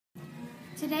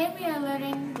Today we are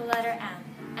learning the letter M.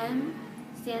 M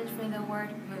stands for the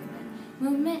word movement.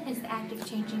 Movement is the act of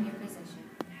changing your position.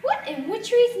 What in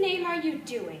witchery's name are you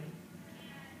doing?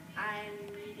 I'm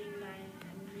reading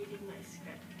my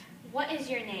script. What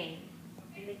is your name?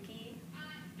 Nikki.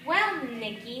 Well,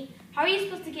 Nikki, how are you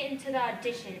supposed to get into the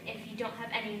audition if you don't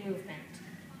have any movement?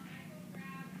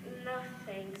 No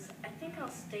thanks. I think I'll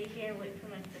stay here and wait for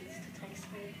my friends to text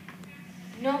me.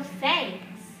 No thanks.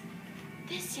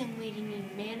 This young lady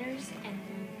needs manners and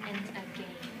a game.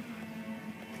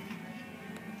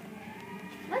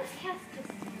 Let's cast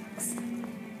this.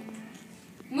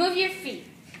 Move your feet.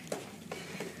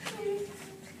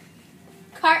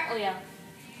 Cartwheel.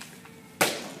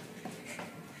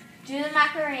 Do the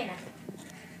Macarena.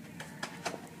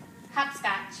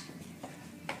 Hopscotch.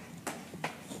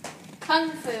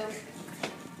 Kung Fu.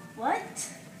 What?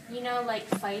 You know, like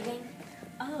fighting?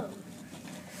 Oh.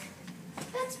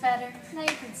 That's better. Now you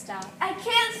can stop. I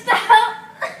can't stop!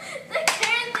 The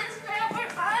Karen is forever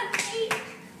on me!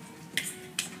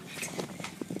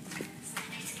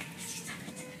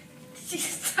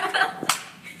 Stop!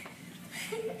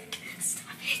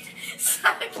 Stop it!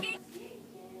 Stop it!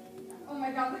 Oh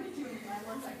my god, look at you in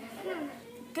 1 second.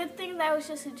 Good thing that was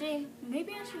just a dream.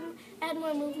 Maybe I should add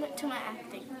more movement to my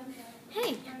acting.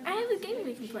 Hey, I have a game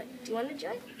we can play. Do you want to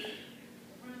join?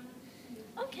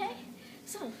 Okay.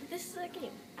 So, this is our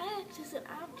game. I act as an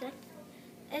object,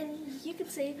 and you can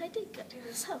say if I did good.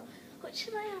 So, what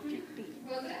should my object be?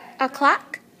 A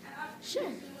clock?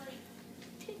 Sure.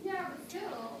 Tick, tick, tick,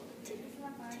 tick.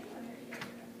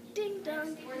 Ding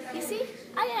dong. You see,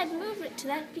 I add movement to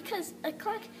that because a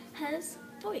clock has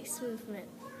voice movement.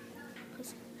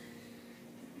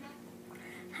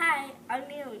 Hi, I'm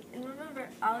Naomi, and remember,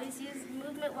 always use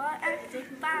movement while acting.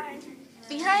 Bye.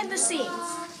 Behind the scenes.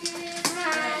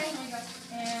 Hi.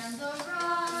 And the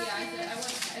rock. Yeah, I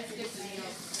skipped the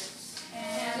needle.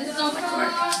 This is so much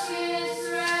work.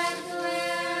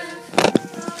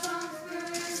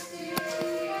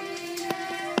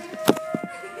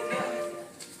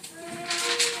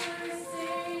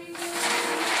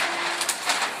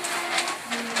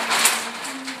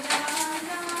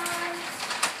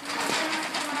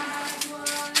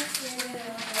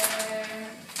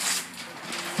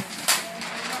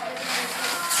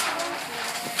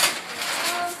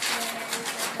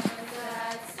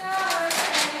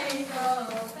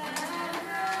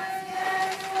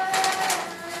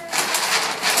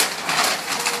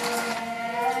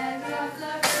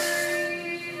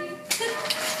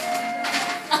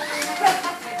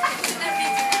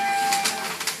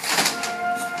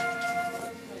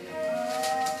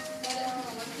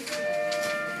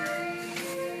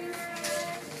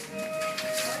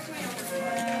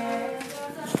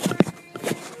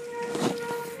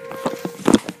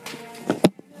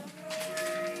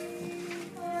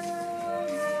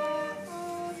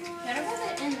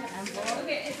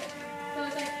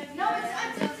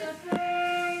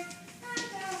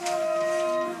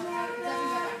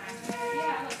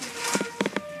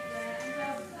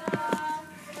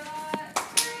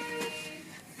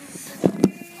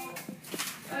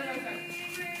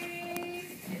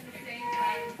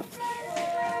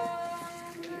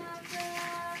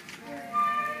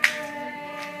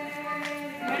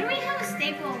 Why do we have a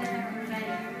staple with her?